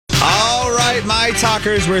right, my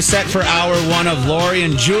talkers, we're set for hour one of Lori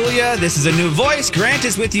and Julia. This is a new voice. Grant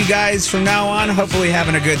is with you guys from now on, hopefully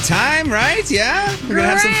having a good time, right? Yeah? We're going to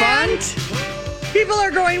have some fun? People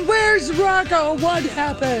are going, where's Rocco? What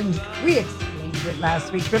happened? We explained it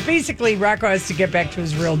last week, but basically Rocco has to get back to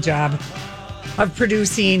his real job of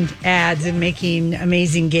producing ads and making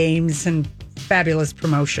amazing games and fabulous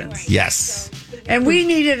promotions. Yes. And we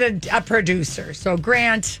needed a producer. So,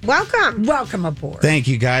 Grant, welcome aboard. Thank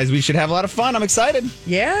you, guys. We should have a lot of fun. I'm excited.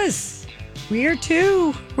 Yes, we are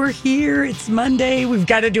too. We're here. It's Monday. We've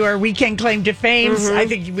got to do our weekend claim to fame. Mm-hmm. I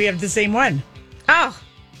think we have the same one. Oh.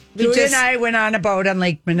 Julia and I went on a boat on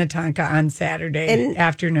Lake Minnetonka on Saturday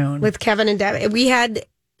afternoon. With Kevin and Deb. We had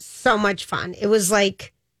so much fun. It was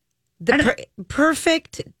like the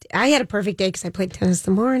perfect. I had a perfect day because I played tennis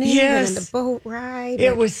the morning. Yes. And then the boat ride.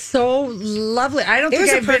 It was so lovely. I don't think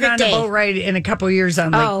I've been on a boat ride in a couple of years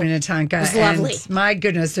on Lake Minnetonka. It was lovely. And my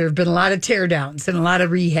goodness, there have been a lot of teardowns and a lot of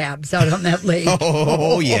rehabs out on that lake.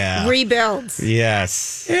 Oh, yeah. Rebuilds.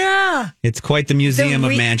 Yes. Yeah. It's quite the museum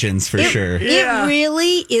of mansions, for sure. It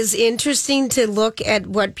really is interesting to look at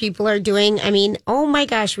what people are doing. I mean, oh my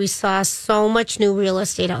gosh, we saw so much new real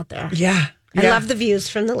estate out there. Yeah. I love the views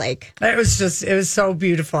from the lake. It was so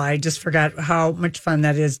beautiful. I just forgot how much fun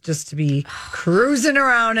that is just to be cruising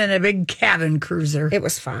around in a big cabin cruiser. It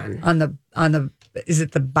was fun. On the is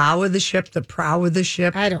it the bow of the ship, the prow of the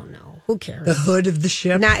ship? I don't know. Who cares? The hood of the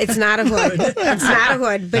ship? No, it's not a hood. It's not a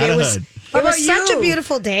hood, but it was such a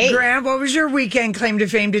beautiful day. Grant, what was your weekend claim to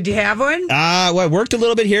fame? Did you have one? Well, I worked a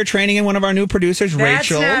little bit here training in one of our new producers,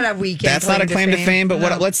 Rachel. That's not a weekend That's not a claim to fame,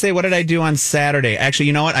 but let's say, what did I do on Saturday? Actually,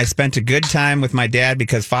 you know what? I spent a good time with my dad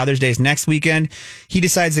because Father's Day is next weekend. He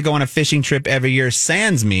decides to go on a fishing trip every year,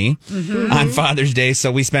 sans me, on Father's Day.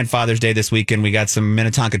 So we spent Father's Day this weekend. We got some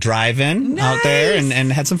Minnetonka drive-in out there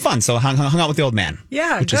and had some fun. So hung out with the old man.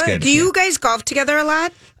 Yeah, which is good. Do you guys golf together a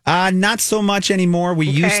lot? Not so much anymore. We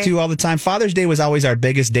used to all the time. Father's Day was always our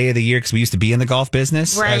biggest day of the year because we used to be in the golf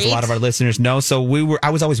business, as a lot of our listeners know. So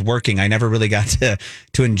I was always working. I never really got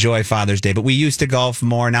to enjoy Father's Day, but we used to golf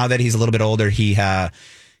more. Now that he's a little bit older, he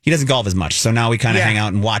doesn't golf as much. So now we kind of hang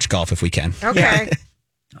out and watch golf if we can. Okay. Yeah.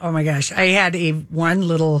 Oh my gosh, I had one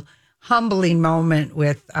little humbling moment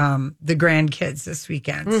with the grandkids this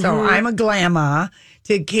weekend. So I'm a grandma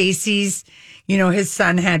to Casey's. You know, his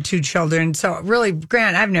son had 2 children. So really,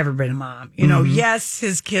 Grant, I've never been a mom. You know, yes,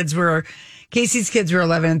 Casey's kids were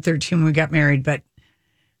 11 and 13 when we got married. But,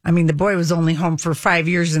 I mean, the boy was only home for 5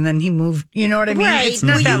 years and then he moved. You know what I mean? Right. It's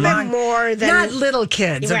not that long. More than... Not little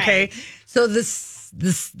kids, okay? So the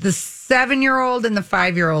 7-year-old and the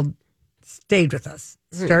 5-year-old stayed with us.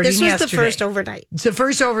 Starting this was yesterday. the first overnight. It's the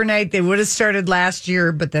first overnight. They would have started last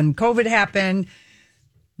year, but then COVID happened.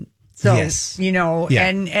 So, you know,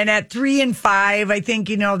 and at 3 and 5, I think,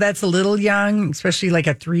 you know, that's a little young, especially like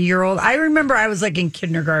a 3-year-old. I remember I was like in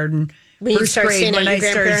kindergarten, first grade, when I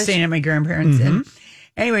started staying at my grandparents. And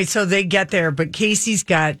anyway, so they get there, but Casey's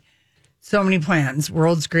got so many plans.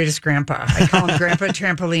 World's greatest grandpa. I call him Grandpa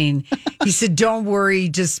Trampoline. He said, don't worry,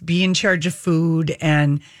 just be in charge of food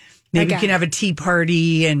and maybe we can have a tea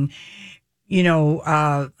party. And, you know,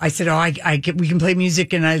 I said, we can play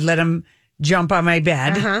music, and I let him jump on my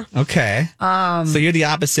bed. Okay. So you're the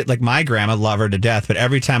opposite. Like, my grandma, love her to death, but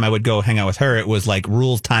every time I would go hang out with her, it was like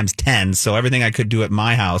rules times 10. So everything I could do at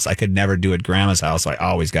my house, I could never do at grandma's house. So I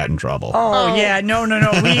always got in trouble. Oh. Yeah. No.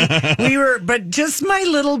 We were, but just my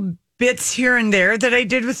little bits here and there that I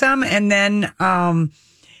did with them. And then,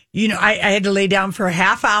 you know, I had to lay down for a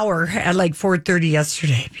half hour at like 4:30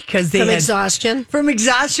 yesterday because From exhaustion,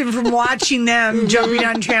 from watching them jumping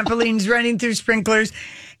on trampolines, running through sprinklers.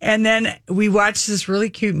 And then we watched this really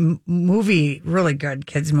cute movie, really good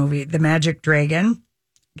kids movie, The Magic Dragon.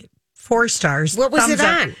 4 stars. What was it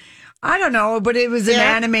on? I don't know, but it was an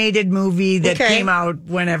animated movie that came out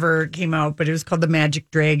whenever it came out, but it was called The Magic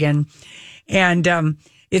Dragon. And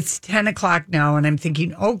it's 10 o'clock now, and I'm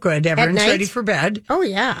thinking, oh, good, everyone's ready for bed. Oh,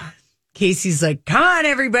 yeah. Casey's like, come on,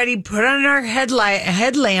 everybody, put on our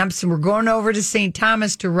headlamps, and we're going over to St.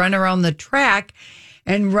 Thomas to run around the track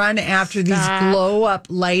and run after these glow-up,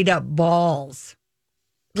 light-up balls.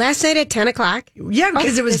 Last night at 10 o'clock? Yeah,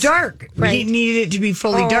 because it was dark. Right. He needed it to be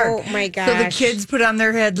fully dark. Oh, my gosh. So the kids put on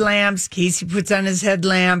their headlamps. Casey puts on his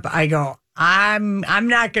headlamp. I go, I'm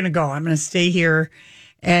not going to go. I'm going to stay here.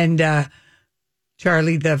 And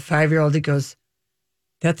Charlie, the 5-year-old, he goes,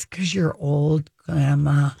 that's because you're old,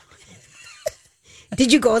 Grandma.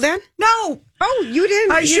 Did you go then? No. Oh, you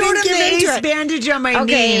didn't. I showed him the ace bandage on my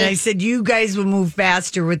knee, and I said, you guys will move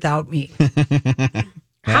faster without me.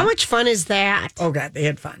 How much fun is that? Oh, God, they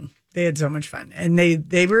had fun. They had so much fun. And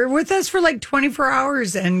they were with us for like 24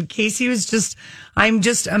 hours. And Casey was I'm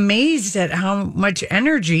just amazed at how much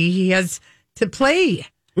energy he has to play.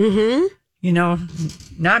 Mm-hmm. You know,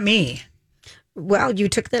 not me. Well, you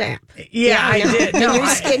took the nap. Yeah, I did. No,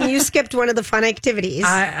 and you skipped one of the fun activities.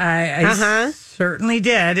 I certainly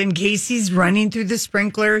did. And Casey's running through the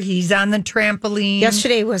sprinkler. He's on the trampoline.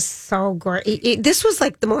 Yesterday was so gorgeous. This was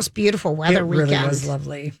like the most beautiful weather weekend. It really was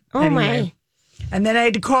lovely. Oh, my. And then I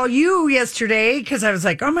had to call you yesterday because I was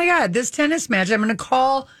like, oh, my God, this tennis match. I'm going to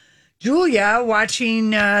call Julia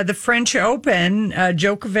watching the French Open,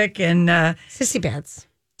 Djokovic and Sissy Bats.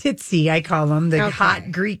 Titsy, I call him, the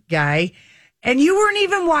hot Greek guy. And you weren't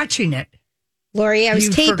even watching it. Lori, I was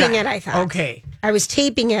taping it, I thought. Okay. I was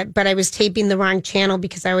taping it, but I was taping the wrong channel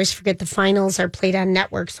because I always forget the finals are played on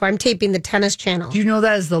network. So I'm taping the tennis channel. Do you know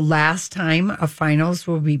that is the last time a finals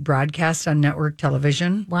will be broadcast on network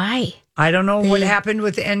television? Why? I don't know what happened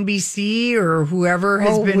with NBC or whoever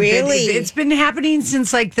has been. Really? It's been happening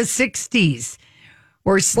since like the 60s.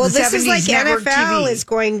 Or well, the this 70s is like network NFL TV. is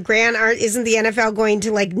going isn't the NFL going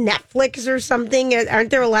to like Netflix or something? Aren't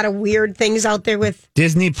there a lot of weird things out there with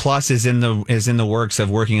Disney Plus is in the works of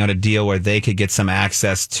working out a deal where they could get some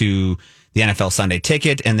access to the NFL Sunday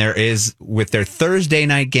Ticket, and there is with their Thursday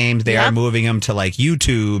night games, they are moving them to like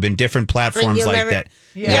YouTube and different platforms like that.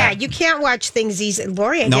 Yeah, you can't watch things easy.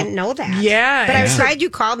 Lori, I didn't know that. Yeah. But I was glad you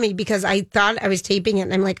called me because I thought I was taping it.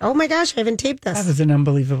 And I'm like, oh my gosh, I haven't taped this. That was an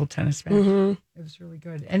unbelievable tennis match. Mm-hmm. It was really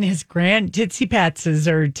good. And his Tsitsipas,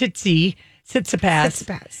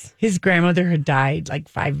 his grandmother had died like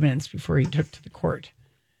 5 minutes before he took to the court.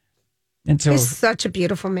 And so he's such a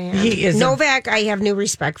beautiful man. He is Novak, I have new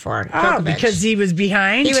respect for. Djokovic. Because he was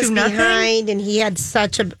behind. He was behind, and he had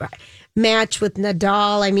such a match with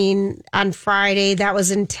Nadal. I mean, on Friday, that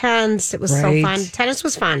was intense. It was so fun. Tennis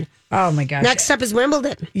was fun. Oh my gosh! Next up is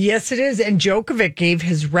Wimbledon. Yes, it is. And Djokovic gave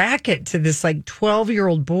his racket to this like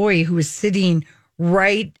 12-year-old boy who was sitting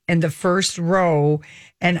right in the first row,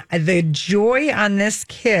 and the joy on this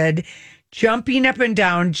kid. Jumping up and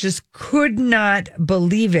down, just could not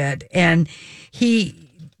believe it. And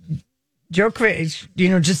Djokovic,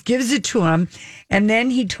 just gives it to him. And then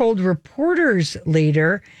he told reporters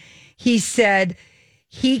later, he said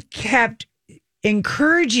he kept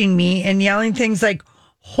encouraging me and yelling things like,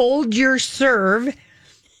 hold your serve,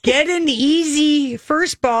 get an easy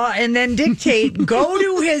first ball, and then dictate, go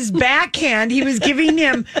to his backhand. He was giving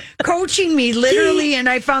him, coaching me literally, and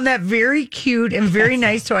I found that very cute and very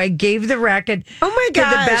nice. So I gave the racket to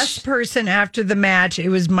the best person after the match. It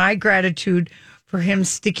was my gratitude for him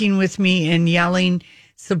sticking with me and yelling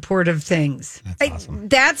supportive things. That's awesome.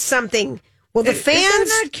 That's something. Well, the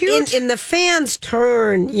fans in the fans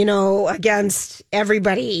turn, against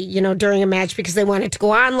everybody, during a match because they want it to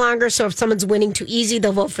go on longer. So if someone's winning too easy,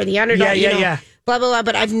 they'll vote for the underdog. Yeah. Blah, blah, blah.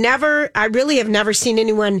 But I really have never seen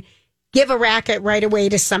anyone give a racket right away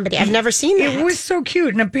to somebody. I've never seen that. It was so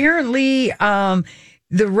cute. And apparently, the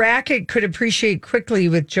racket could appreciate quickly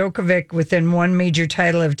with Djokovic within one major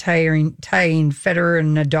title of tying Federer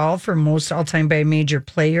and Nadal for most all-time by a major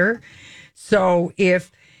player. So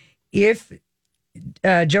if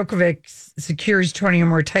Djokovic secures 20 or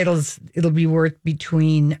more titles, it'll be worth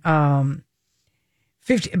between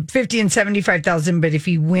 50 and 75,000. But if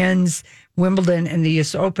he wins Wimbledon and the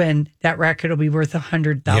U.S. Open, that racket will be worth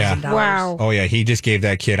 $100,000. Wow! Oh yeah, he just gave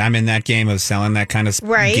that kid. I'm in that game of selling that kind of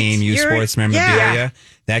game, sports memorabilia. Yeah.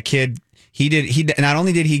 That kid. He not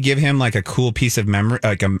only did he give him like a cool piece of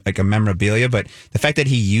like a memorabilia, but the fact that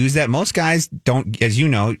he used that, most guys don't, as you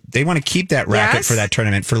know, they want to keep that racket for that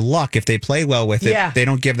tournament for luck. If they play well with it, they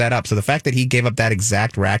don't give that up. So the fact that he gave up that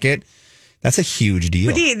exact racket, that's a huge deal.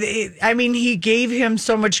 But he gave him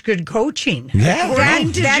so much good coaching. Yeah,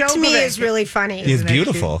 that to me is really funny. He's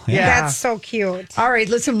beautiful. Yeah. That's so cute. All right,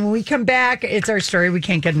 listen, when we come back, it's our story we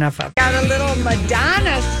can't get enough of. Got a little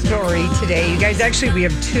Madonna story today. You guys, actually, we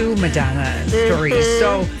have two Madonna stories.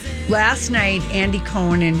 So last night, Andy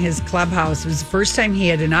Cohen in his clubhouse, it was the first time he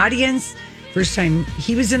had an audience, first time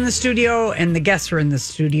he was in the studio, and the guests were in the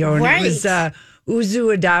studio. And it was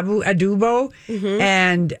Uzu Adubo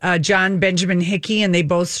and John Benjamin Hickey, and they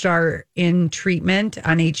both star in Treatment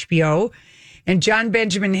on HBO. And John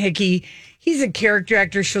Benjamin Hickey, he's a character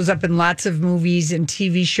actor, shows up in lots of movies and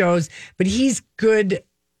TV shows, but he's good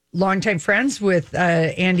longtime friends with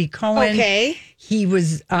Andy Cohen. Okay. He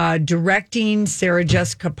was directing Sarah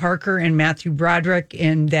Jessica Parker and Matthew Broderick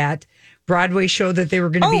in that Broadway show that they were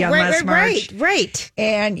going to be on last March. Right.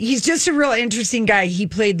 And he's just a real interesting guy. He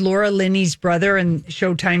played Laura Linney's brother in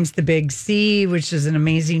Showtime's The Big C, which is an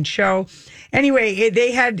amazing show. Anyway,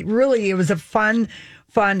 it was a fun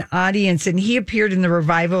fun audience. And he appeared in the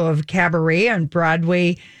revival of Cabaret on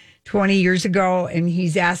Broadway 20 years ago. And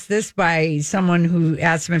he's asked this by someone who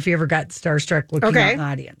asked him if he ever got starstruck looking out in the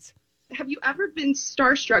audience. Have you ever been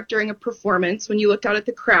starstruck during a performance when you looked out at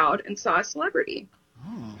the crowd and saw a celebrity?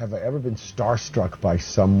 Have I ever been starstruck by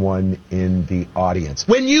someone in the audience?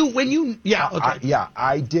 When you, yeah, okay.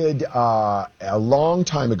 I did a long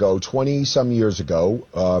time ago, 20-some years ago,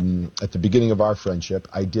 at the beginning of our friendship,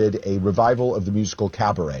 I did a revival of the musical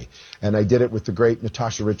Cabaret, and I did it with the great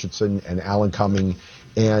Natasha Richardson and Alan Cumming,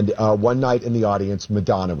 and one night in the audience,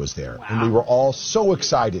 Madonna was there, and we were all so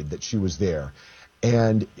excited that she was there.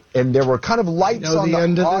 And there were kind of lights on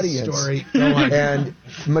the audience, and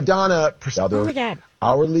Madonna,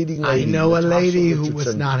 our leading lady, I know a lady who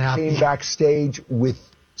was not happy, came backstage with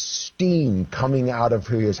steam coming out of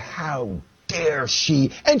her ears. How dare she?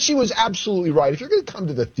 And she was absolutely right. If you're going to come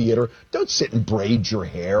to the theater, don't sit and braid your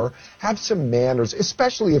hair. Have some manners,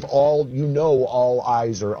 especially if all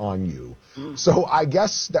eyes are on you. So I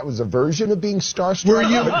guess that was a version of being starstruck. Were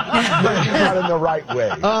you not in the right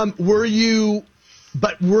way? Were you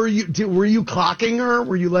clocking her?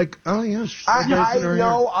 Were you like, oh yeah?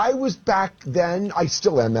 I was back then. I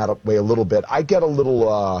still am that way a little bit. I get a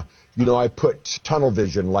little, I put tunnel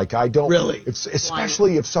vision. Like I don't really,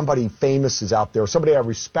 especially if somebody famous is out there, somebody I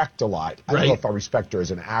respect a lot. I don't know if I respect her as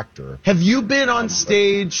an actor. Have you been on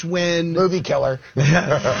stage when movie killer?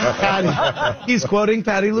 Patty, he's quoting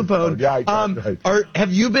Patty LuPone. Right.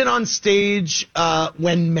 Have you been on stage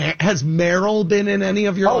when has Meryl been in any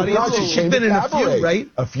of your audiences? No, she's been in a few, right?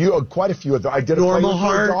 Quite a few of them. I did Normal a play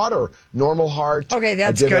with her daughter, Normal Heart. Okay,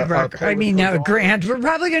 that's good, Rocco. Grant, we're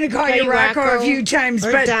probably going to call you Rocco a few times,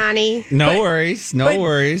 but Donnie. No worries.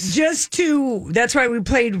 That's why we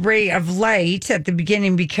played Ray of Light at the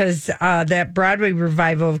beginning, because that Broadway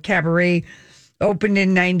revival of Cabaret opened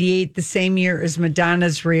in 98, the same year as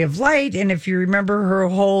Madonna's Ray of Light. And if you remember, her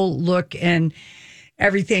whole look and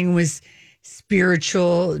everything was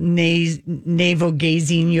spiritual, navel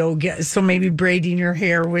gazing yoga. So maybe braiding your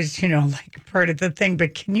hair was, like part of the thing.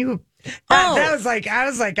 But can you, I was like,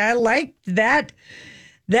 I liked that.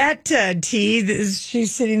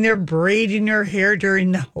 She's sitting there braiding her hair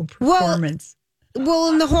during the whole performance. Well,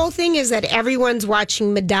 and the whole thing is that everyone's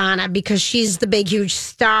watching Madonna because she's the big, huge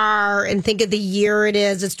star. And think of the year it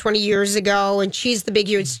is. It's 20 years ago, and she's the big,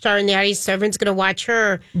 huge star in the audience. So everyone's going to watch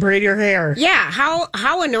her braid her hair. Yeah.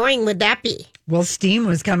 How annoying would that be? Well, steam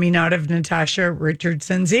was coming out of Natasha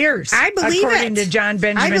Richardson's ears. I believe according to John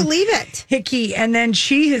Benjamin Hickey. And then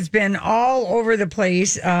she has been all over the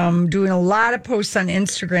place doing a lot of posts on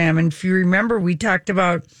Instagram. And if you remember, we talked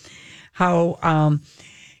about how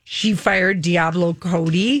she fired Diablo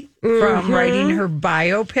Cody from writing her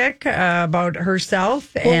biopic about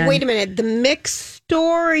herself. Well, wait a minute. The mixed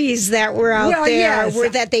stories that were out there were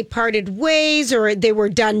that they parted ways or they were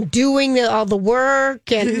done doing all the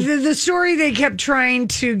work. And the story they kept trying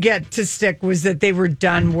to get to stick was that they were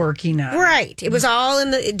done working on it. Right. It was all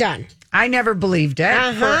done. I never believed it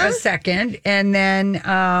for a second. And then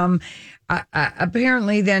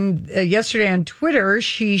apparently then yesterday on Twitter,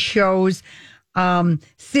 she shows...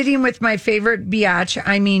 sitting with my favorite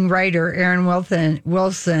biatch, writer, Aaron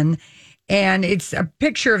Wilson, and it's a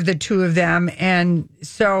picture of the two of them. And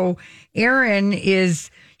so Aaron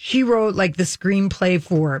she wrote like the screenplay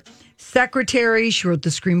for Secretary. She wrote the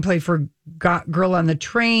screenplay for Girl on the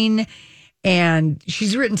Train, and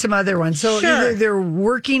she's written some other ones. So either they're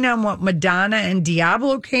working on what Madonna and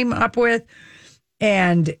Diablo came up with,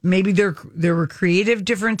 and maybe there were creative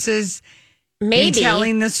differences in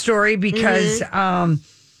telling the story because,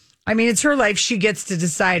 it's her life. She gets to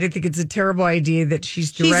decide. I think it's a terrible idea that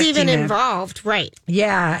she's directing. She's even involved, right?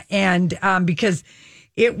 Yeah, and because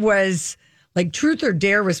it was like Truth or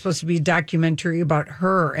Dare was supposed to be a documentary about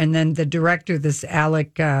her, and then the director, this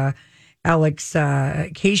Alex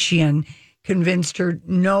Kasian, convinced her,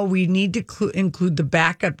 no, we need to include the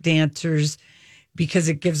backup dancers because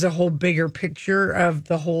it gives a whole bigger picture of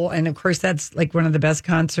the whole. And of course, that's like one of the best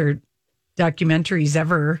concert documentaries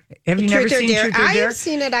ever. Have you never seen Truth or Dare? I have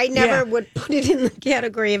seen it. I never would put it in the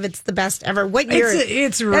category of it's the best ever. What year?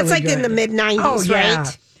 It's really That's like good. In the mid-90s,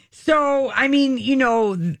 right? So,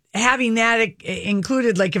 having that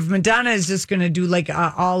included, like if Madonna is just going to do like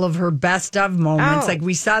all of her best of moments, like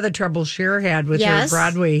we saw the trouble Cher had with her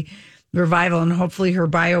Broadway revival, and hopefully her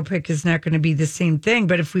biopic is not going to be the same thing.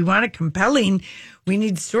 But if we want it compelling, we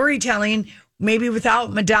need storytelling, maybe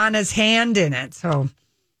without Madonna's hand in it. So...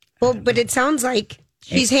 Well, but it sounds like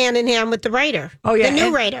she's hand in hand with the writer. Oh, yeah. The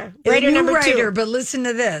new writer. Writer number 2. But listen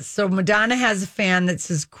to this. So Madonna has a fan that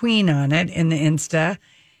says Queen on it in the Insta.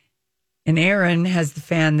 And Aaron has the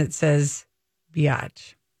fan that says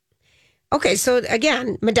biatch. Okay, so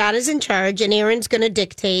again, Madonna's in charge, and Erin's going to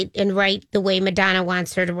dictate and write the way Madonna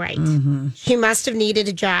wants her to write. Mm-hmm. She must have needed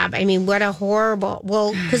a job. I mean, what a horrible...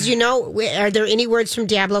 Well, because, are there any words from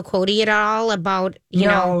Diablo Cody at all about,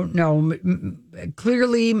 No.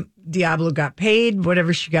 Clearly, Diablo got paid,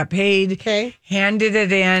 whatever she got paid. Okay. Handed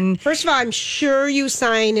it in. First of all, I'm sure you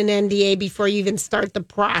sign an NDA before you even start the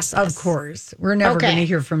process. Of course. We're never going to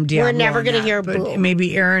hear from Diablo. We're never going to hear, but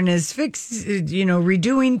maybe Erin is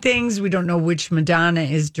redoing things. We don't know which Madonna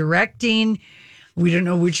is directing. We don't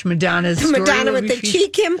know which Madonna's the Madonna with the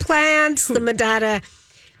cheek implants, the Madonna.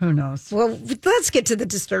 Who knows? Well, let's get to the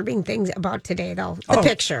disturbing things about today, though. The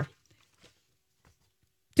picture.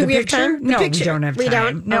 Do we have time? No, we don't have time. We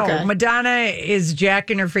don't? No, okay. Madonna is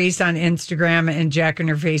jacking her face on Instagram and jacking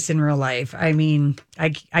her face in real life. I mean, I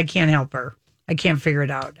can't help her. I can't figure it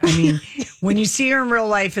out. I mean, when you see her in real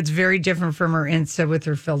life, it's very different from her Insta with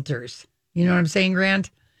her filters. You know what I'm saying, Grant?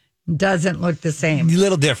 Doesn't look the same. A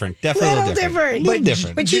little different. Definitely a little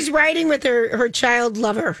different. But she's riding with her child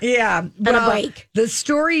lover. Yeah. On a bike. The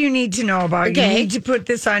story you need to know about, you need to put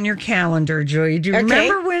this on your calendar, Julie. Do you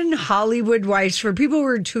remember when Hollywood Wives, for people who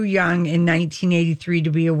were too young in 1983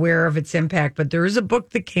 to be aware of its impact, but there was a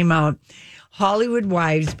book that came out, Hollywood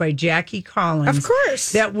Wives by Jackie Collins. Of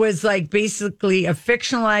course. That was like basically a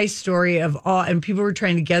fictionalized story of all, and people were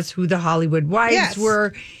trying to guess who the Hollywood Wives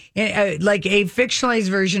were. Like a fictionalized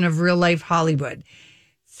version of real life Hollywood.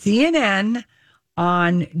 CNN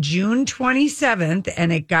on June 27th,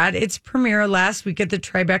 and it got its premiere last week at the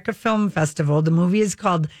Tribeca Film Festival. The movie is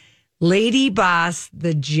called Lady Boss,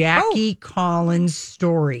 the Jackie Collins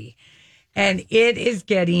story. And it is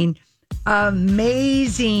getting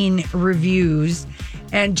amazing reviews,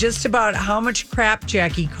 and just about how much crap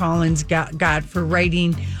Jackie Collins got for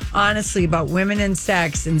writing honestly about women and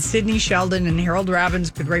sex. And Sidney Sheldon and Harold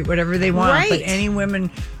Robbins could write whatever they want, but any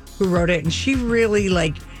women who wrote it, and she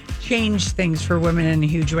really changed things for women in a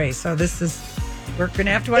huge way. So we're going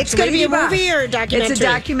to have to watch. It's going to be a movie or a documentary? It's a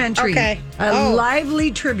documentary. Okay. A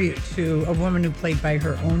lively tribute to a woman who played by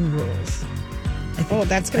her own rules.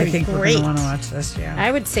 That's going to be great. I think we're going to want to watch this,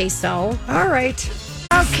 I would say so. All right.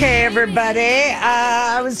 Okay, everybody.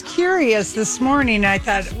 I was curious this morning. I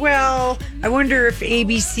thought, well, I wonder if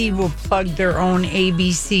ABC will plug their own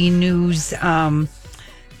ABC News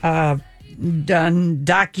done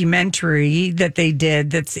documentary that they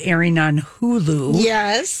did that's airing on Hulu.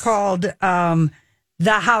 Yes. Called The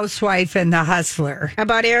Housewife and the Hustler.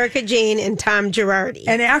 About Erica Jane and Tom Girardi.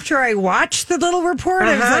 And after I watched the little report,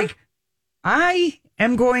 I was like, I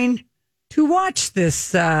am going to watch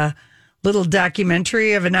this little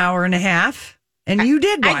documentary of an hour and a half. And you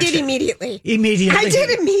did watch it. I did immediately. I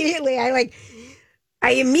did immediately. I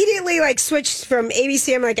immediately switched from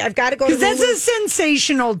ABC. I'm like, I've got to go to Hulu. Because that's a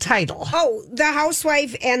sensational title. Oh, The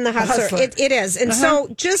Housewife and the Hustler. It is. And so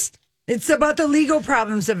it's about the legal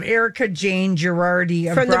problems of Erica Jane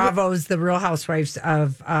Girardi of Bravo's The Real Housewives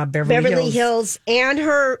of Beverly Hills. And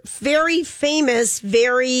her very famous,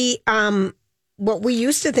 what we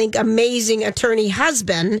used to think amazing attorney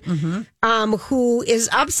husband, who is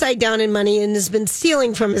upside down in money and has been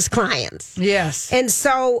stealing from his clients. Yes. And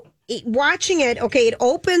so watching it, it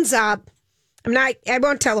opens up. I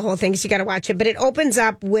won't tell the whole thing because you got to watch it, but it opens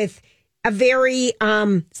up with a very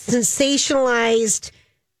sensationalized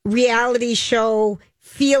reality show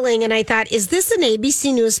feeling. And I thought, is this an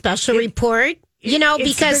ABC News special report?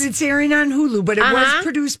 Because it's airing on Hulu, but it was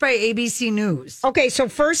produced by ABC News. Okay, so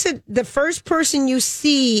the first person you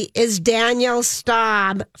see is Danielle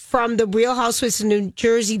Staub from the Real Housewives of New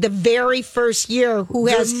Jersey, the very first year, who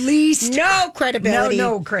has least no credibility.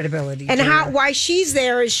 No credibility. And why she's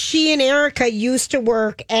there is she and Erica used to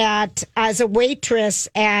work as a waitress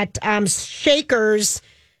at Shaker's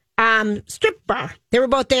strip bar. They were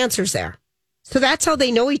both dancers there. So that's how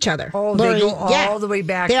they know each other. Oh, Lori, they go all the way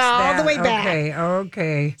back. They're all the way back.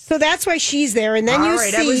 Okay. So that's why she's there. And then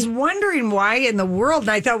I was wondering why in the world.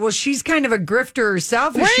 And I thought, well, she's kind of a grifter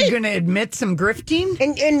herself. Is she going to admit some grifting?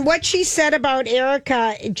 And what she said about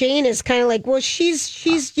Erica Jane is kind of like, well,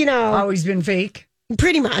 she's always been fake.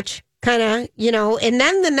 Pretty much. Kind of, and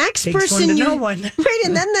then the next person and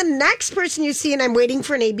then the next person you see, and I'm waiting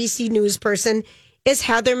for an ABC News person, is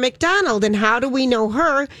Heather McDonald. And how do we know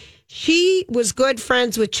her? She was good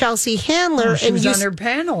friends with Chelsea Handler. She was on her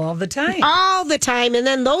panel all the time. All the time. And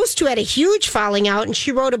then those two had a huge falling out, and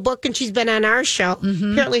she wrote a book, and she's been on our show.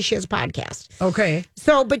 Mm-hmm. Apparently she has a podcast. Okay.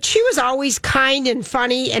 So, but she was always kind and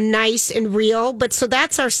funny and nice and real. But so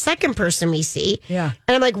that's our second person we see. Yeah.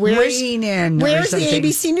 And I'm like, where's the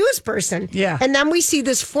ABC News person? Yeah. And then we see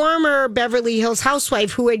this former Beverly Hills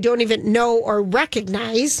housewife who I don't even know or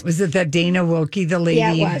recognize. Was it that Dana Wilkie, the lady?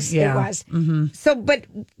 Yeah, it was. Yeah. It was. Mm-hmm. So, but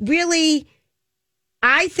really,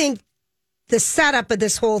 I think the setup of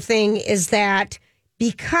this whole thing is that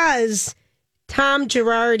because Tom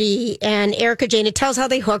Girardi and Erica Jane, it tells how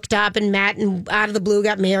they hooked up and met and out of the blue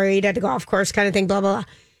got married at a golf course kind of thing, blah, blah, blah.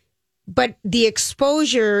 But the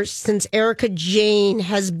exposure since Erica Jane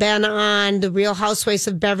has been on the Real Housewives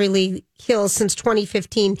of Beverly Hills since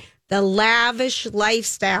 2015, the lavish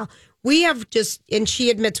lifestyle. We have and she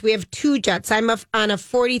admits we have 2 jets. I'm on a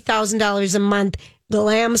 $40,000 a month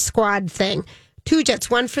glam squad thing. 2 jets,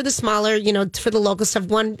 one for the smaller, for the local stuff,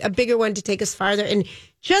 a bigger one to take us farther. And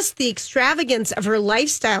just the extravagance of her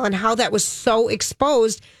lifestyle and how that was so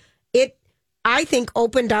exposed, it, I think,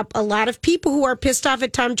 opened up a lot of people who are pissed off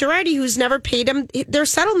at Tom Girardi, who's never paid them their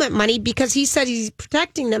settlement money because he said he's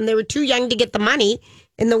protecting them. They were too young to get the money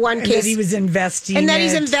in the one case. That he was investing and that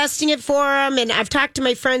he's investing it for them. And I've talked to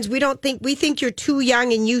my friends. We think you're too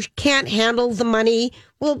young and you can't handle the money.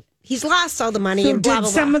 Well, he's lost all the money and blah, blah, blah.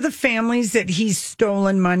 Did some of the families that he's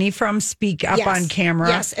stolen money from speak up on camera?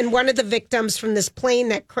 Yes, and one of the victims from this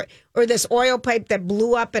plane or this oil pipe that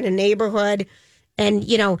blew up in a neighborhood. And,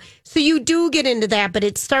 so you do get into that, but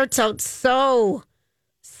it starts out so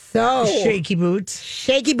shaky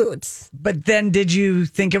boots. But then did you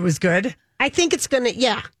think it was good? I think it's going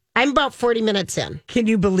to, I'm about 40 minutes in. Can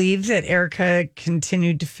you believe that Erica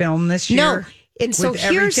continued to film this year? No. And so with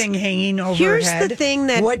everything hanging over her head. Here's the thing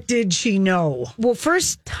what did she know? Well,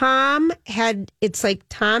 first, Tom had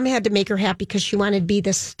to make her happy because she wanted to be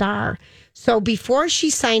the star. So before she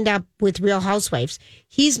signed up with Real Housewives,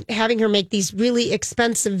 he's having her make these really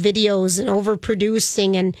expensive videos and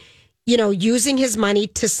overproducing and, using his money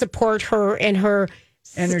to support her and her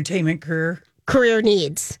entertainment career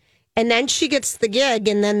needs. And then she gets the gig,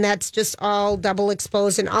 and then that's just all double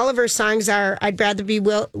exposed. And all of her songs are, I'd rather be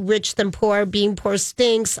rich than poor. Being poor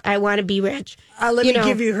stinks. I want to be rich. Let me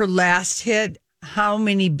give you her last hit. How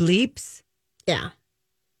many bleeps? Yeah.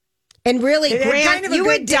 And really, Grant, you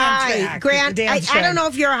would die. Grant, I don't know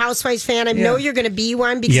if you're a Housewives fan. I know you're going to be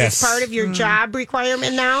one because it's part of your job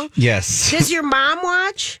requirement now. Yes. Does your mom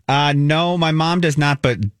watch? No, my mom does not.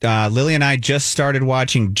 But Lily and I just started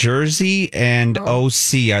watching Jersey and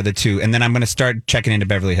OC are the two. And then I'm going to start checking into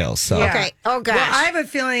Beverly Hills. So. Yeah. Okay. Oh, gosh. Well, I have a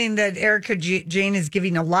feeling that Erica Jane is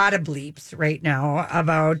giving a lot of bleeps right now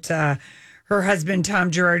about her husband, Tom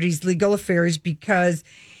Girardi's legal affairs, because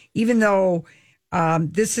even though...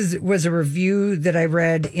 this was a review that I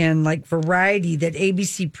read in Variety that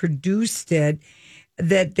ABC produced it,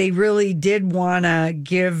 that they really did want to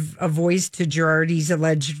give a voice to Girardi's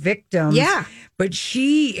alleged victims. Yeah. But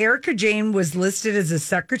Erica Jane was listed as a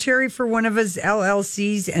secretary for one of his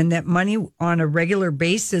LLCs, and that money on a regular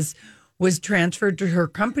basis was transferred to her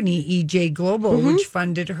company, EJ Global, which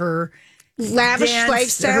funded her lavish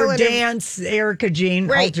lifestyle. Her dance, Erica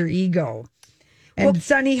Jane alter ego. And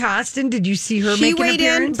Sunny Hostin, did you see her make an appearance? She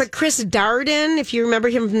weighed in, but Chris Darden, if you remember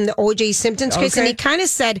him from the O.J. Simpson's case, and he kind of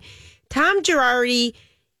said Tom Girardi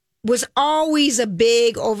was always a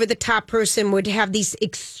big over-the-top person, would have these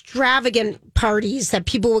extravagant parties that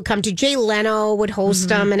people would come to. Jay Leno would host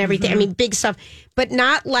them and everything. I mean, big stuff, but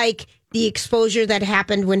not like the exposure that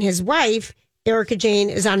happened when his wife, Erica Jane,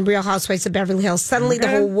 is on Real Housewives of Beverly Hills. Suddenly the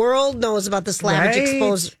whole world knows about this lavish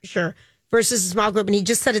exposure versus a small group. And he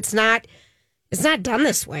just said it's not done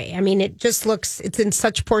this way. I mean, it just it's in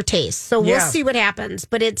such poor taste. So we'll see what happens.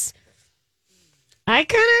 But I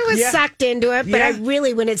kind of was sucked into it. But I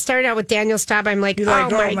really, when it started out with Daniel Staub, I'm like, oh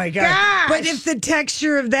my God. But if the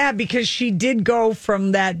texture of that, because she did go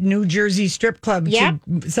from that New Jersey strip club to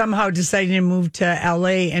somehow deciding to move to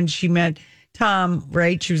LA, and she met Tom,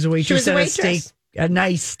 right? She was a waitress at a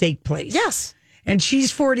nice steak place. Yes. And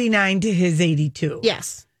she's 49 to his 82.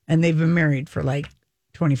 Yes. And they've been married for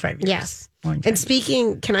 25 years. Yes. And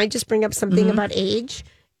speaking, can I just bring up something about age?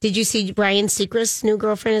 Did you see Ryan Seacrest's new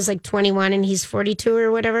girlfriend is 21 and he's 42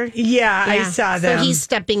 or whatever? Yeah, I saw that. So he's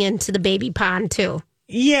stepping into the baby pond too.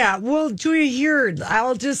 Yeah. Well, Julia, here,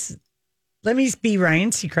 let me be Ryan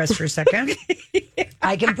Seacrest for a second.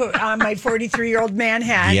 I can put on my 43-year-old man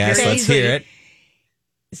hat. Yes, let's hear it.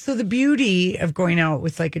 So the beauty of going out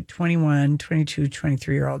with a 21, 22,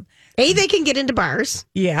 23-year-old. A, they can get into bars.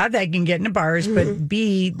 Yeah, they can get into bars, but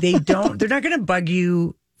B, they're not going to bug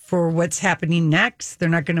you for what's happening next. They're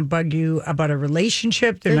not going to bug you about a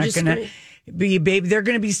relationship. They're not going to be baby. They're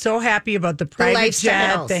going to be so happy about the private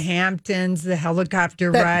jet, the Hamptons, the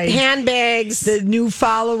helicopter ride, handbags, the new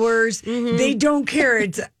followers. Mm-hmm. They don't care.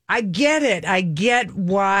 I get it. I get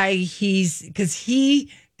why because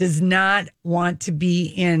he does not want to be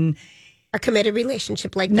in a committed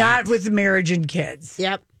relationship like that. Not with marriage and kids.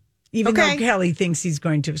 Yep. Even though Kelly thinks he's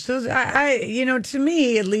going to. So, to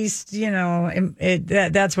me, at least,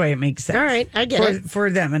 that's why it makes sense. All right, I get it. For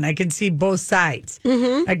them. And I can see both sides.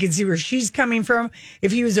 Mm-hmm. I can see where she's coming from.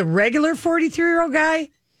 If he was a regular 43-year-old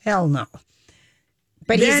guy, hell no.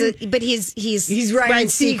 But he's Ryan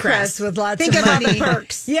Seacrest with lots of money. Think of all the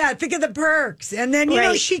perks. Yeah, think of the perks. And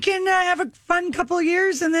then, she can have a fun couple of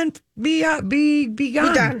years and then be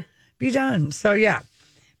gone. Be done. So, yeah.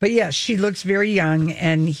 But yeah, she looks very young,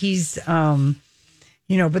 and he's,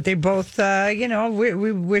 but they both,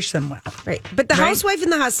 we wish them well. Right. But The Housewife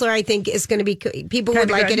and the Hustler, I think, is going to be, people would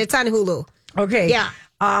like it. It's on Hulu. Okay. Yeah.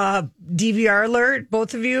 DVR alert,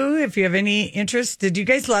 both of you, if you have any interest. Did you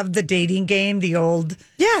guys love the dating game, the old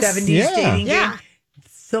 70s dating game?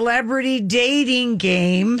 Celebrity dating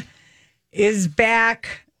game is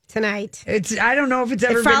back tonight. I don't know if it's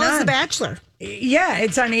ever been on. It follows The Bachelor. Yeah,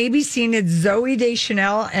 it's on ABC, and it's Zooey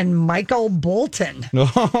Deschanel and Michael Bolton.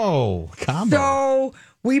 Oh, combo. So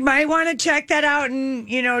we might want to check that out and,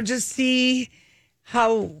 just see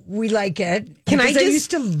how we like it. I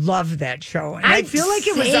used to love that show. And I feel like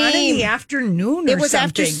it was on in the afternoon or something. It was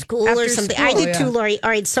after school or something. I did too, Lori.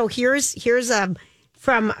 All right, so here's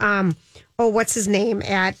from, what's his name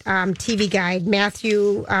at TV Guide?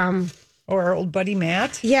 Matthew. Or our old buddy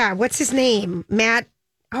Matt? Yeah, what's his name? Matt.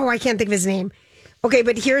 Oh, I can't think of his name. Okay,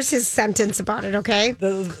 but here's his sentence about it, okay?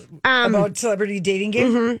 About celebrity dating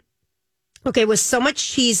game? Mm-hmm. Okay, with so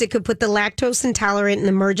much cheese, it could put the lactose intolerant in the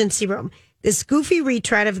emergency room. This goofy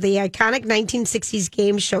retread of the iconic 1960s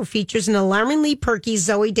game show features an alarmingly perky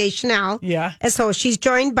Zooey Deschanel as host. She's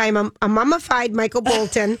joined by a mummified Michael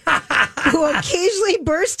Bolton, who occasionally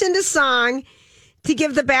burst into song to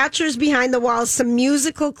give the bachelors behind the walls some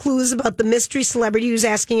musical clues about the mystery celebrity who's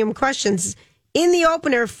asking him questions. In the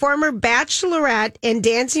opener, former Bachelorette and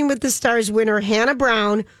Dancing with the Stars winner Hannah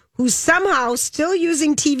Brown, who's somehow still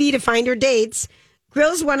using TV to find her dates,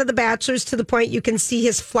 grills one of the bachelors to the point you can see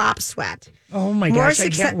his flop sweat. Oh my gosh, I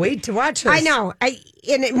can't wait to watch this. I know.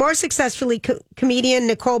 More successfully, comedian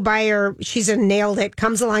Nicole Byer, she's nailed it,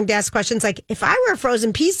 comes along to ask questions like, if I were a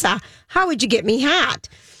frozen pizza, how would you get me hot?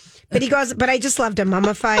 But he goes, but I just loved a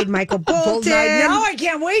mummified Michael Bolton. No, I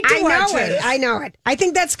can't wait to watch it. I know it. I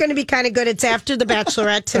think that's going to be kind of good. It's after The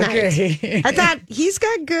Bachelorette tonight. Okay. I thought he's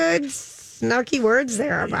got good snarky words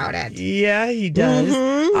there about it. Yeah, he does.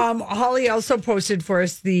 Mm-hmm. Holly also posted for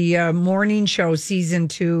us the morning show season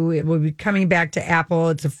 2. It will be coming back to Apple.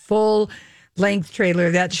 It's a full length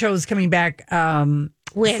trailer. That show is coming back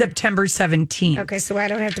September 17th. Okay, so I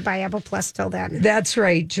don't have to buy Apple Plus till then. That's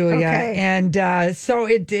right, Julia. Okay. And so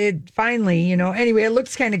it did finally, anyway, it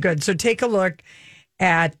looks kind of good. So take a look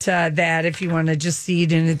at that if you want to just see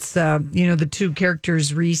it. And it's, the two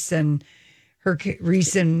characters, Reese and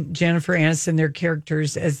Jennifer Aniston, their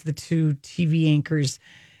characters as the two TV anchors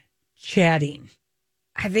chatting.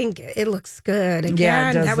 I think it looks good. Again, yeah,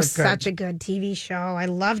 it does that was look such a good TV show. I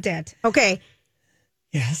loved it. Okay.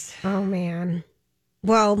 Yes. Oh, man.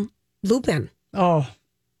 Well, Lupin. Oh.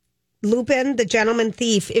 Lupin, the gentleman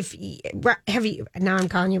thief. Now I'm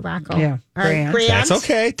calling you Rocco. Yeah. Grant. That's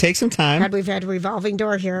okay. Take some time. We've had a revolving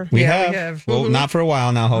door here. We have. Well, not for a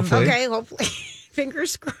while now, hopefully. Okay, hopefully.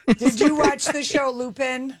 Fingers crossed. Did you watch the show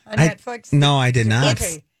Lupin on Netflix? No, I did not.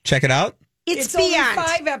 Okay. Check it out. It's only beyond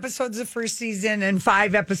 5 episodes the first season and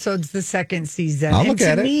 5 episodes the second season. I'll look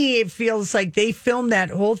at it. To me, it feels like they filmed that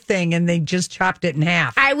whole thing and they just chopped it in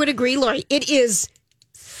half. I would agree, Lori. It is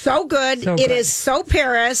so good. It is so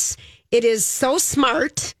Paris. It is so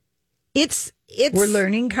smart. We're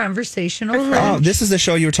learning conversational French. Oh, this is the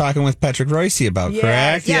show you were talking with Patrick Royce about,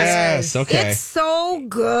 correct? Yes. Okay. It's so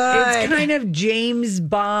good. It's kind of James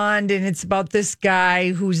Bond, and it's about this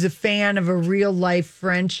guy who's a fan of a real life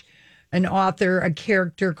French, an author, a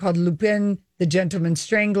character called Lupin, the Gentleman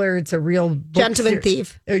Strangler. It's a real Gentleman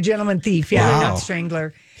Thief. A gentleman thief, yeah, not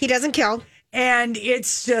Strangler. He doesn't kill. And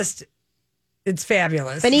it's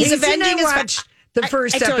fabulous. And he's avenging his watched the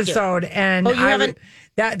first episode, and you haven't.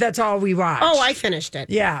 That's all we watched. Oh, I finished it.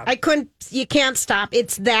 Yeah, I couldn't. You can't stop.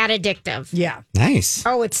 It's that addictive. Yeah, nice.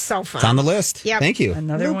 Oh, it's so fun. It's on the list. Yeah, thank you.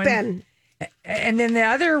 Another Lupin. One. And then the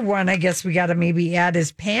other one, I guess we got to maybe add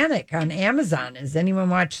is Panic on Amazon. Has anyone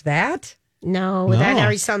watched that? No, that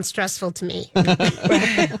already sounds stressful to me.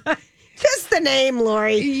 Just the name,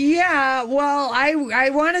 Lori. Yeah, well, I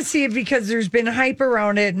want to see it because there's been hype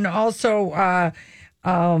around it, and also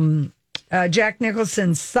Jack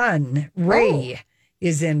Nicholson's son, Ray,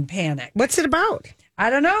 is in Panic. What's it about? I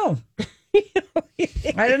don't know.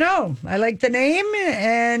 I like the name,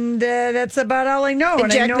 and that's about all I know.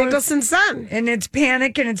 And Jack Nicholson's son. And it's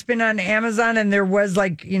Panic, and it's been on Amazon, and there was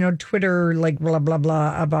Twitter, blah, blah,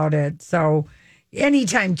 blah about it. So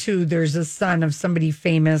anytime, too, there's a son of somebody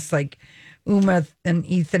famous, like Uma and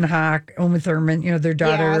Ethan Hawke, Uma Thurman, their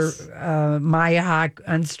daughter, yes. Maya Hawke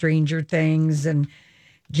on Stranger Things, and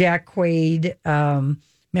Jack Quaid,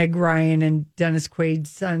 Meg Ryan and Dennis Quaid's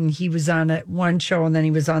son. He was on one show, and then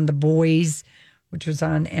he was on The Boys, which was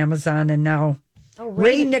on Amazon, and now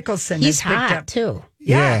Ray Nicholson. He's has picked hot up. too.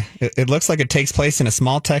 Yeah, it looks like it takes place in a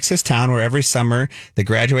small Texas town where every summer the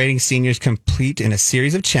graduating seniors compete in a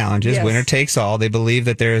series of challenges. Yes. Winner takes all. They believe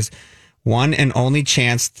that there's one and only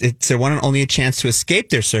chance. It's their one and only a chance to escape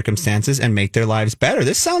their circumstances and make their lives better.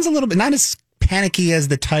 This sounds a little bit not as panicky as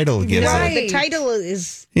the title gives it. The title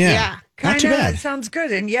is not too bad. Sounds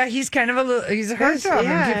good. And he's kind of he's a heartthrob,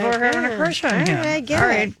 and people are having a crush on him. I get All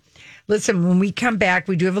it. right. Listen, when we come back,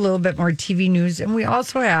 we do have a little bit more TV news, and we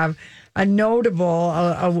also have a notable,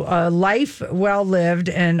 a life well lived,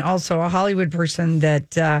 and also a Hollywood person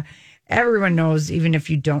that everyone knows, even if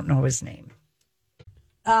you don't know his name.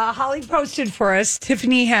 Holly posted for us.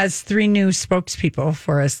 Tiffany has 3 new spokespeople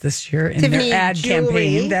for us this year in Tiffany their ad Julie.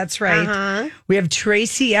 campaign. That's right. Uh-huh. We have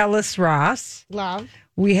Tracy Ellis Ross. Love.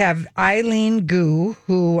 We have Eileen Gu,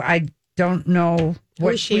 who I don't know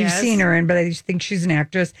what we've seen her in, but I think she's an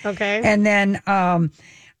actress. Okay. And then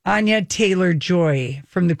Anya Taylor-Joy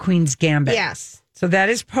from The Queen's Gambit. Yes. So that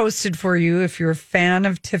is posted for you. If you're a fan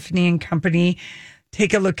of Tiffany and Company,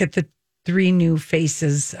 take a look at the 3 new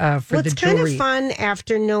faces for the jewelry. It's kind of fun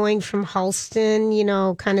after knowing from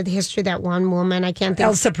Halston, kind of the history of that one woman. I can't think.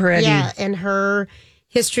 Elsa Peretti. Yeah, and her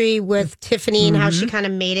history with Tiffany and how she kind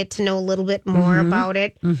of made it to know a little bit more about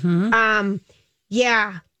it. Mm-hmm.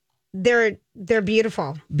 Yeah, they're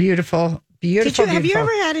beautiful. Beautiful. Have you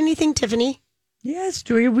ever had anything Tiffany? Yes,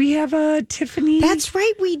 do we have a Tiffany? That's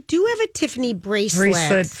right. We do have a Tiffany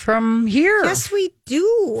bracelet from here. Yes, we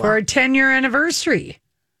do. For our 10-year anniversary.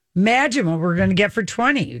 Imagine what we're going to get for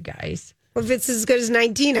 20, you guys. Well, if it's as good as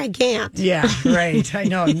 19, I can't. Yeah, right. I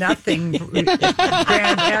know. Nothing.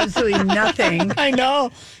 Absolutely nothing. I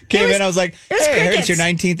know. Came in, I was like, hey, I heard it's your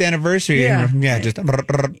 19th anniversary. Yeah. Just.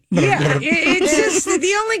 It's just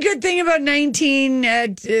the only good thing about 19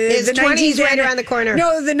 is the 20's right around the corner.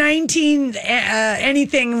 No, the 19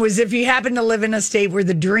 anything was if you happen to live in a state where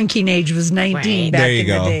the drinking age was 19 back in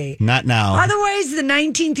the day. Not now. Otherwise, the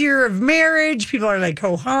 19th year of marriage, people are like,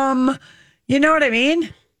 ho hum. You know what I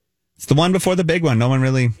mean? It's the one before the big one. No one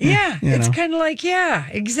really. Yeah, it's kind of like,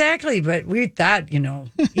 exactly. But we thought,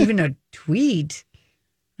 even a tweet.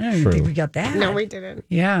 I don't even think we got that. No, we didn't.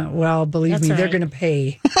 Yeah, well, believe me, they're going to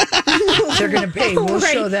pay. They're going to pay. We'll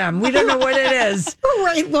show them. We don't know what it is. All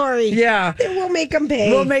right, Lori. Yeah. We'll make them pay.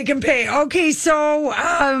 We'll make them pay. Okay, so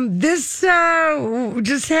this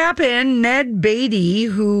just happened. Ned Beatty,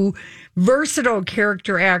 who versatile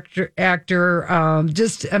character actor,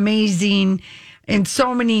 just amazing in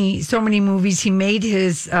so many movies. He made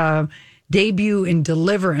his debut in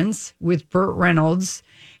Deliverance with Burt Reynolds.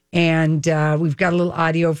 And we've got a little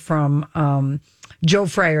audio from Joe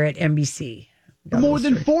Fryer at NBC. For more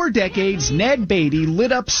than 4 decades, Ned Beatty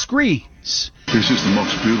lit up screens. This is the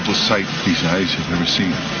most beautiful sight these eyes have ever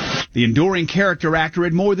seen. The enduring character actor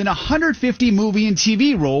had more than 150 movie and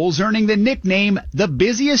TV roles, earning the nickname the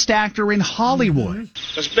busiest actor in Hollywood.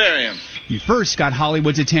 Let's bury him. He first got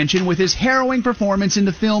Hollywood's attention with his harrowing performance in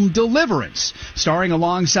the film Deliverance, starring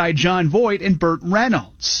alongside Jon Voight and Burt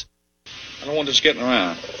Reynolds. I don't want this getting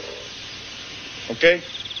around. Okay?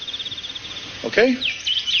 Okay?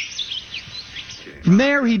 From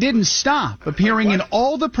there, he didn't stop, appearing in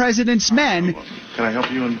All the President's Men. Can I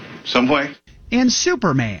help you in some way? And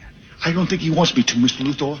Superman. I don't think he wants me to, Mr.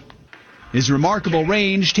 Luthor. His remarkable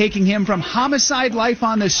range taking him from homicide life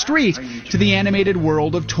on the street to the animated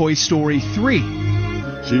world of Toy Story 3.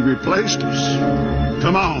 She replaced us.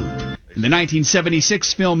 Come on. In the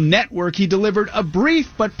 1976 film Network, he delivered a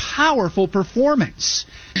brief but powerful performance.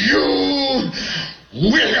 You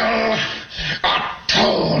will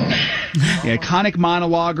atone. The iconic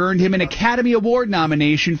monologue earned him an Academy Award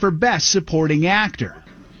nomination for Best Supporting Actor.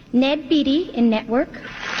 Ned Beatty in Network.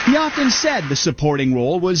 He often said the supporting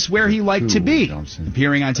role was where he liked to be,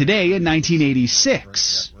 appearing on Today in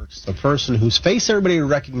 1986. A person whose face everybody would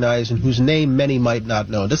recognize and whose name many might not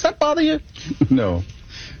know. Does that bother you? No.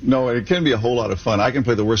 No, it can be a whole lot of fun. I can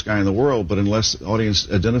play the worst guy in the world, but unless the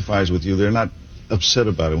audience identifies with you, they're not upset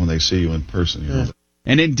about it when they see you in person. You know?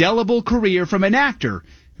 An indelible career from an actor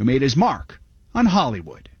who made his mark on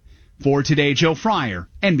Hollywood. For Today, Joe Fryer,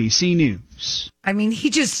 NBC News. I mean, he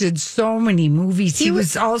just did so many movies. He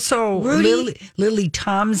was also Lily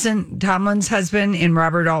Tomlin's husband in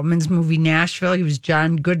Robert Altman's movie Nashville. He was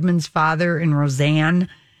John Goodman's father in Roseanne.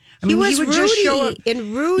 I mean, he would Rudy just show up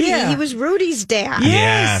in Rudy. Yeah. He was Rudy's dad.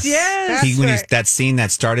 Yes. That scene that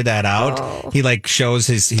started that out, he like shows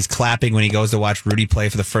he's clapping when he goes to watch Rudy play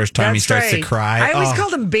for the first time. He starts to cry. I always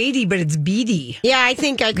called him Beatty, but it's Beatty. Yeah, I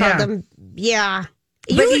think I called him. Yeah.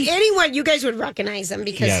 Anyone, you guys would recognize him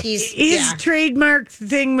because his trademark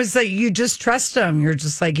thing was like you just trust him. You're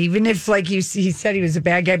just like, even if like he said he was a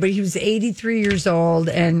bad guy, but he was 83 years old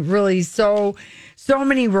and really so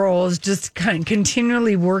many roles, just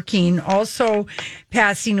continually working. Also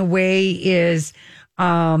passing away is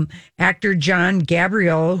actor John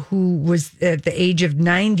Gabriel, who was at the age of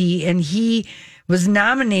 90, and he was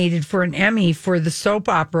nominated for an Emmy for the soap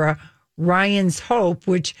opera Ryan's Hope,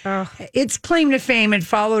 which its claim to fame, it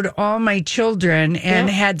followed All My Children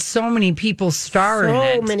and had so many people star in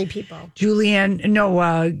it. So many people.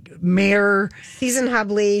 Mayor. Susan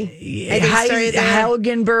Hubley.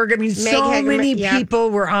 Helgenberg. I mean, so many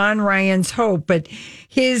people were on Ryan's Hope, but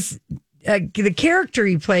his the character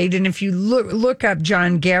he played, and if you look up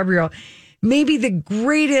John Gabriel, maybe the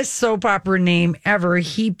greatest soap opera name ever,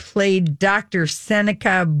 he played Dr.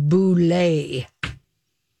 Seneca Boulay.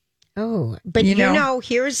 Oh, but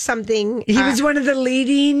here's something. He was one of the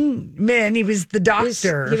leading men. He was the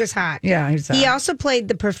doctor. He was hot. Yeah, he was hot. He also played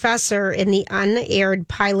the professor in the unaired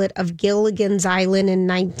pilot of Gilligan's Island in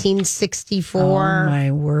 1964. Oh,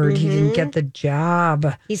 my word. He didn't get the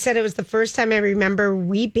job. He said it was the first time I remember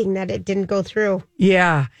weeping that it didn't go through.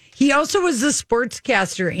 Yeah. He also was the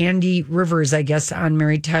sportscaster, Andy Rivers, I guess, on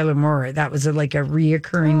Mary Tyler Moore. That was a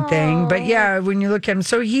reoccurring thing. But yeah, when you look at him,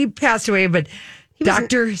 so he passed away, but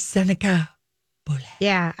Dr. Seneca Boulay.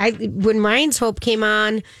 Yeah. When Ryan's Hope came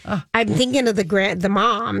on, I'm thinking of the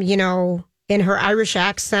mom, in her Irish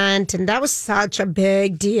accent. And that was such a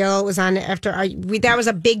big deal. It was on that was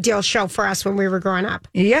a big deal show for us when we were growing up.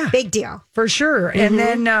 Yeah. Big deal. For sure. Mm-hmm.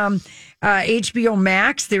 And then HBO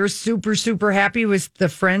Max, they were super, super happy with the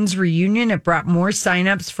Friends reunion. It brought more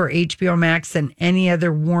signups for HBO Max than any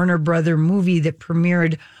other Warner Brother movie that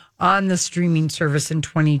premiered on the streaming service in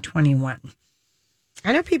 2021.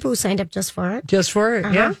 I know people who signed up just for it. Just for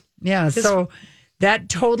it, yeah. So that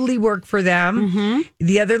totally worked for them. Mm-hmm.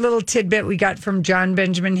 The other little tidbit we got from John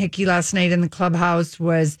Benjamin Hickey last night in the clubhouse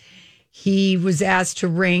was he was asked to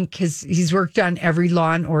rank he's worked on every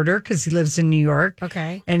Law and Order because he lives in New York.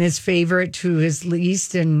 Okay. And his favorite to his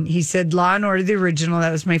least. And he said Law and Order, the original,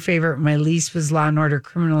 that was my favorite. My least was Law and Order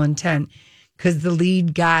Criminal Intent because the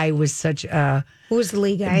lead guy was such a... Who was the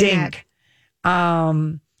lead guy? Dink.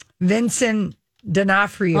 Vincent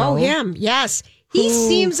D'Onofrio. Oh, him. Yes. He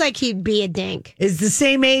seems like he'd be a dink. Is the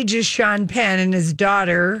same age as Sean Penn, and his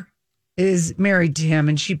daughter is married to him,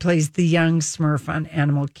 and she plays the young Smurf on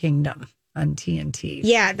Animal Kingdom on TNT.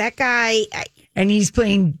 Yeah, that guy. And he's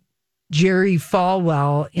playing Jerry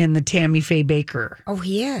Falwell in the Tammy Faye Baker. Oh,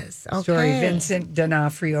 he is. Okay. Story, Vincent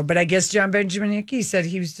D'Onofrio. But I guess John Benjamin Hickey said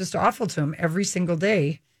he was just awful to him every single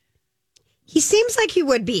day. He seems like he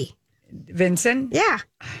would be. Vincent? Yeah.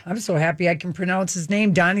 I'm so happy I can pronounce his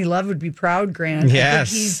name. Donnie Love would be proud, Grant.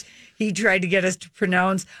 Yes. He tried to get us to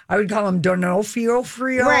pronounce, I would call him D'Onofrio.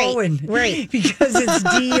 Right. Because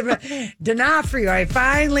it's D'Onofrio. I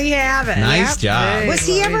finally have it. Nice job. Was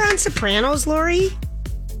he ever on Sopranos, Lori?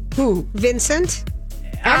 Who? Vincent?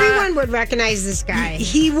 Everyone would recognize this guy.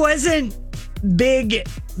 He wasn't big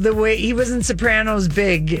the way, he wasn't Sopranos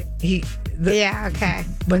big. Yeah, okay.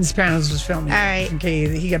 When Sopranos was filming. All right.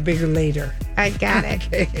 Okay, he got bigger later. I got it.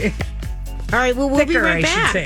 Okay. All right, well, we'll be right back.